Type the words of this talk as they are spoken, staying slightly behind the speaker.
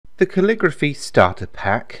The Calligraphy Starter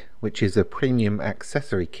Pack, which is a premium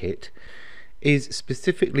accessory kit, is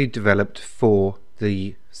specifically developed for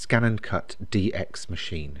the Scan and Cut DX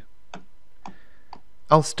machine.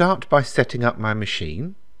 I'll start by setting up my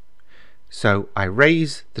machine. So I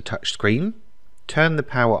raise the touchscreen, turn the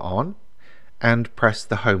power on and press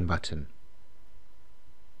the home button.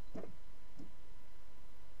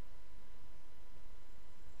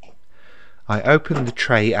 I open the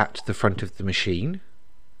tray at the front of the machine,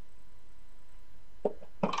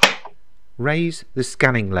 raise the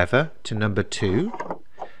scanning lever to number 2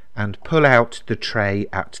 and pull out the tray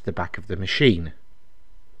at the back of the machine.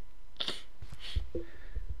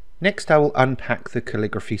 Next I will unpack the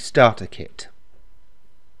Calligraphy Starter Kit.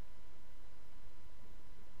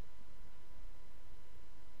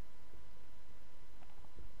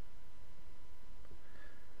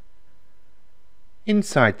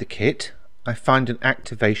 Inside the kit I find an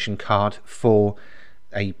activation card for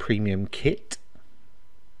a premium kit.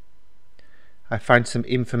 I find some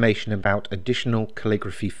information about additional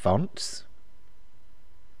calligraphy fonts.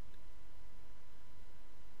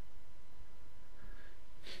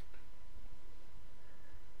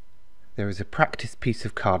 There is a practice piece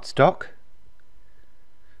of cardstock,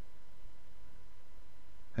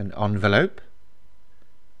 an envelope,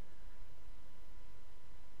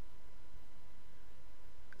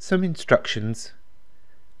 some instructions,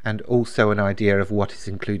 and also an idea of what is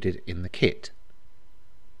included in the kit.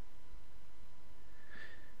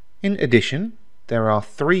 In addition, there are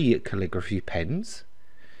 3 calligraphy pens,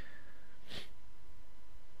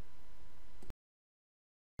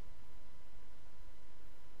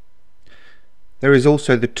 there is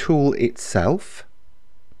also the tool itself,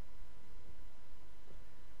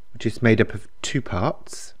 which is made up of 2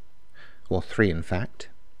 parts, or 3 in fact.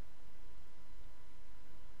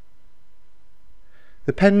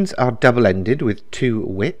 The pens are double-ended with 2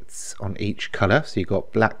 widths on each colour, so you've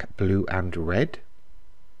got black, blue and red.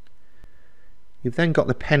 You've then got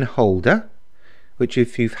the pen holder, which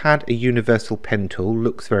if you've had a universal pen tool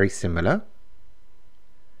looks very similar.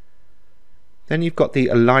 Then you've got the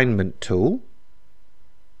alignment tool.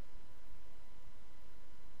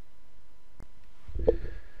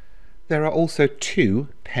 There are also 2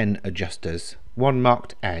 pen adjusters, one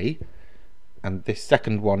marked A and this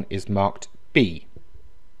second one is marked B.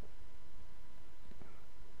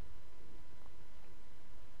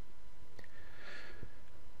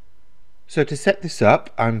 So to set this up,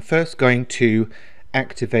 I'm first going to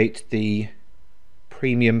activate the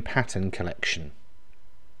premium pattern collection.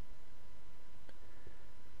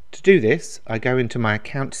 To do this, I go into my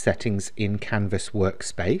account settings in Canvas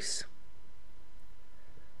Workspace,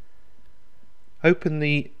 open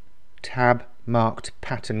the tab marked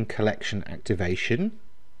Pattern Collection Activation,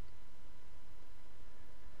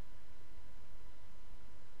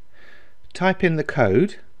 type in the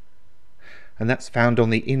code, and that's found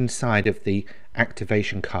on the inside of the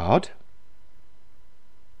activation card.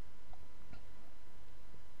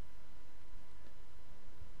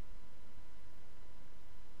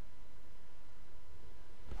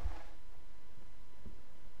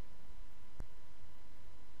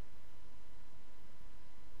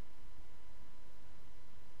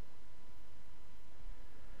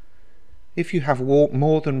 If you have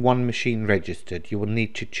more than one machine registered, you will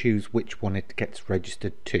need to choose which one it gets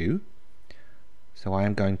registered to. So I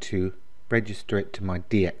am going to register it to my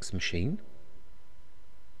DX machine.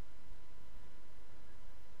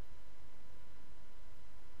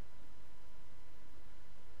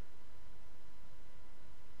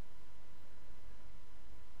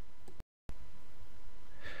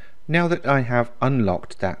 Now that I have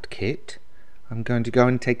unlocked that kit, I'm going to go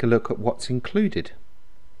and take a look at what's included.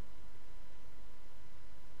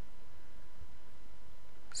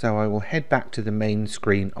 So I will head back to the main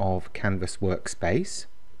screen of Canvas Workspace,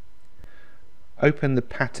 open the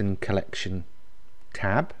Pattern Collection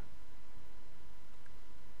tab,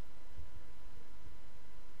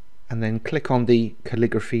 and then click on the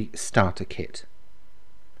Calligraphy Starter Kit.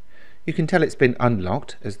 You can tell it's been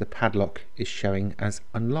unlocked as the padlock is showing as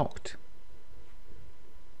unlocked.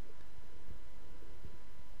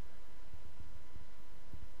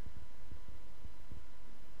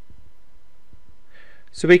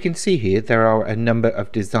 So we can see here there are a number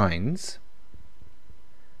of designs,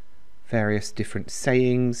 various different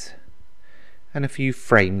sayings, and a few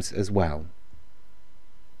frames as well.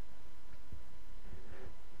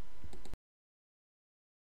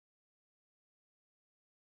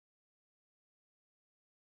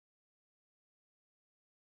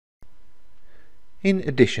 In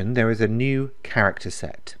addition, there is a new character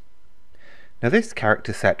set. Now this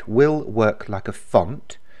character set will work like a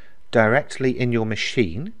font directly in your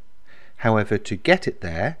machine, However, to get it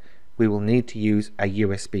there, we will need to use a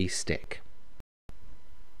USB stick.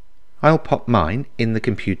 I'll pop mine in the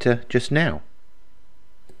computer just now.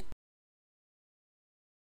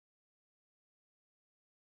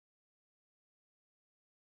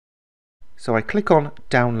 So I click on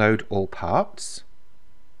Download All Parts,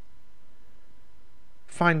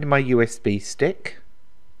 find my USB stick,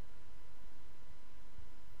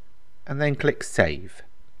 and then click Save.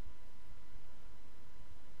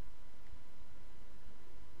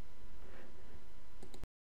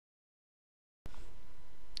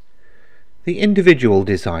 The individual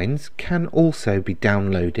designs can also be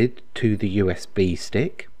downloaded to the USB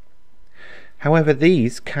stick. However,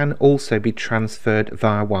 these can also be transferred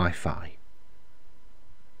via Wi-Fi.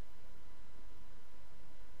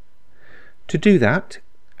 To do that,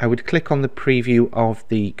 I would click on the preview of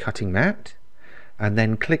the cutting mat and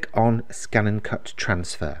then click on Scan and Cut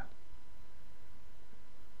Transfer.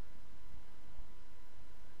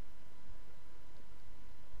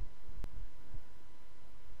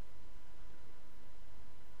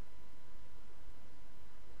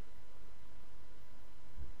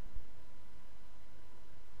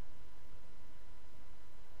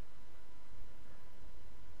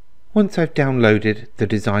 Once I've downloaded the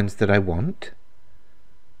designs that I want,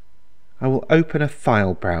 I will open a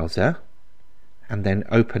file browser and then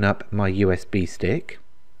open up my USB stick,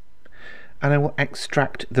 and I will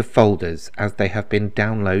extract the folders as they have been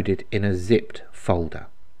downloaded in a zipped folder.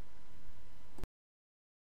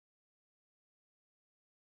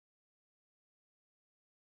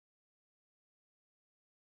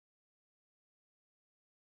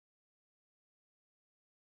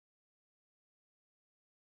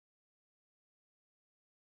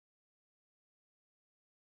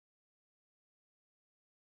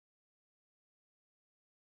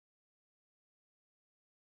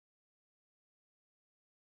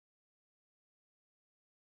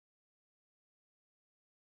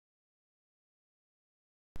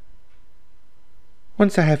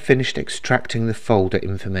 Once I have finished extracting the folder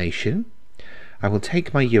information, I will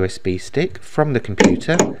take my USB stick from the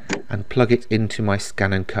computer and plug it into my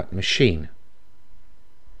Scan and Cut machine.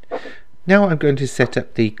 Now I'm going to set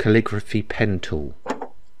up the calligraphy pen tool.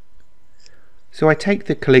 So I take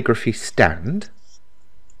the calligraphy stand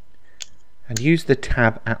and use the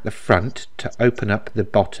tab at the front to open up the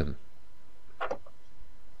bottom.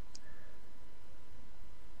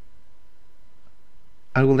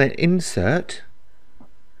 I will then insert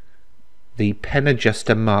the pen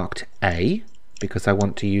adjuster marked A, because I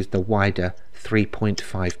want to use the wider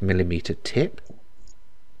 3.5mm tip.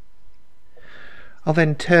 I'll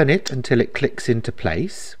then turn it until it clicks into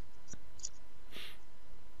place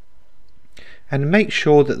and make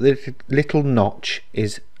sure that the little notch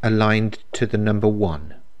is aligned to the number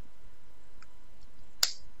 1.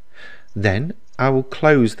 Then I will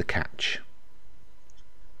close the catch.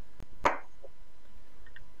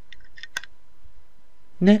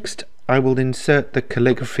 Next, I will insert the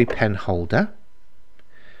calligraphy pen holder,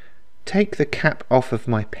 take the cap off of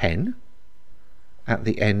my pen at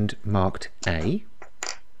the end marked A,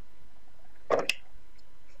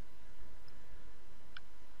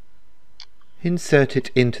 insert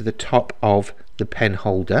it into the top of the pen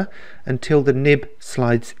holder until the nib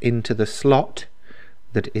slides into the slot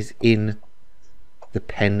that is in the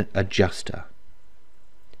pen adjuster.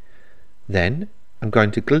 Then I'm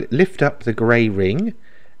going to lift up the grey ring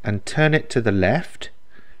and turn it to the left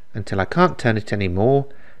until I can't turn it anymore,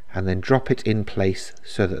 and then drop it in place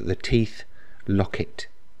so that the teeth lock it.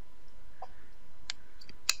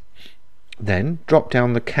 Then drop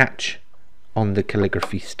down the catch on the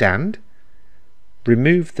calligraphy stand,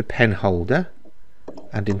 remove the pen holder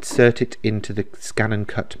and insert it into the Scan and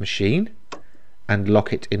Cut machine and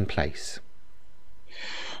lock it in place.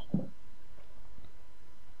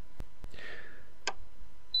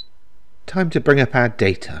 Time to bring up our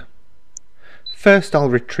data. First, I'll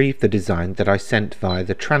retrieve the design that I sent via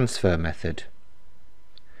the transfer method.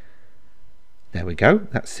 There we go,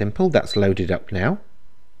 that's simple, that's loaded up now.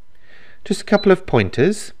 Just a couple of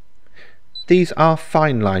pointers. These are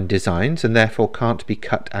fine line designs and therefore can't be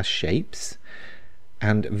cut as shapes,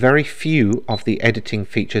 and very few of the editing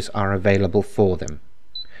features are available for them.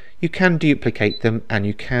 You can duplicate them and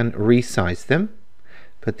you can resize them,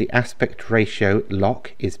 but the aspect ratio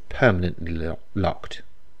lock is permanently locked.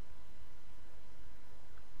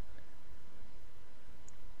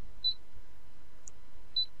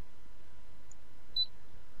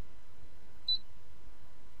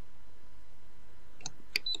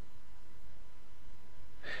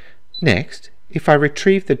 Next, if I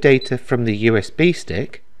retrieve the data from the USB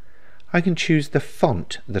stick, I can choose the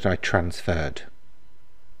font that I transferred.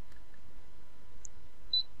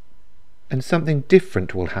 And something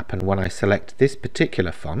different will happen when I select this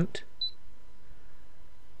particular font.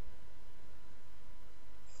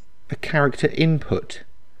 A character input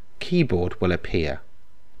keyboard will appear.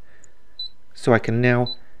 So I can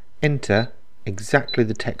now enter exactly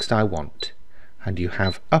the text I want. And you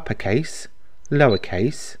have uppercase,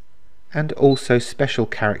 lowercase, and also special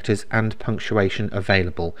characters and punctuation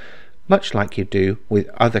available, much like you do with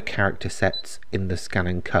other character sets in the Scan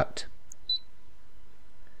and Cut.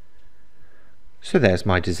 So there's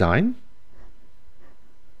my design.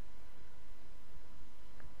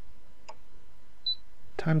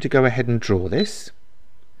 Time to go ahead and draw this.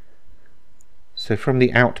 So from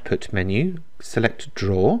the output menu, select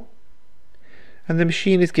Draw, and the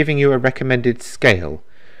machine is giving you a recommended scale.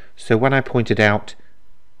 So when I pointed out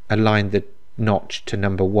align the notch to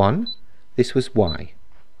number 1, this was Y.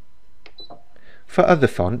 For other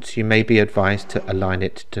fonts, you may be advised to align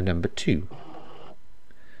it to number 2.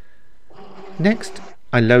 Next,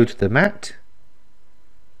 I load the mat,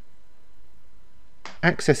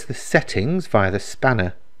 access the settings via the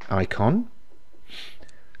spanner icon,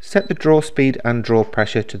 set the draw speed and draw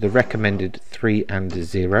pressure to the recommended 3 and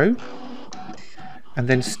 0, and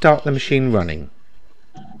then start the machine running.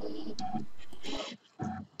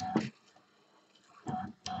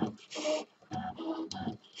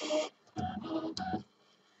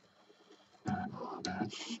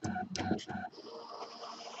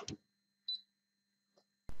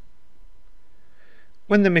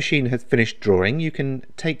 When the machine has finished drawing, you can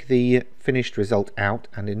take the finished result out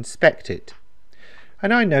and inspect it.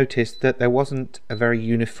 And I noticed that there wasn't a very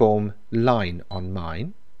uniform line on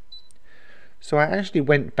mine. So I actually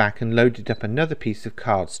went back and loaded up another piece of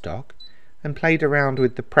cardstock and played around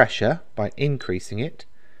with the pressure by increasing it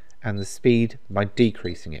and the speed by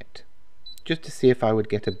decreasing it, just to see if I would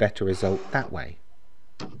get a better result that way.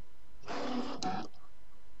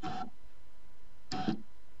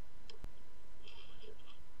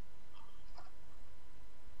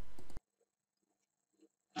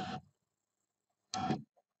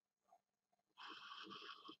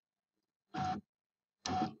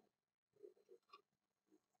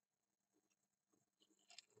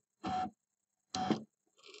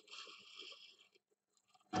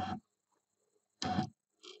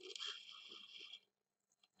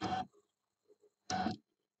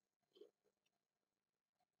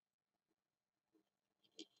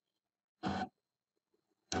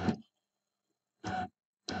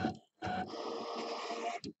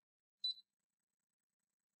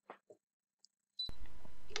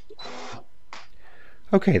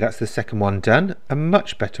 Okay, that's the second one done, a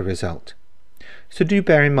much better result. So do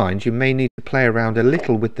bear in mind you may need to play around a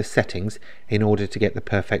little with the settings in order to get the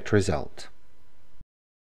perfect result.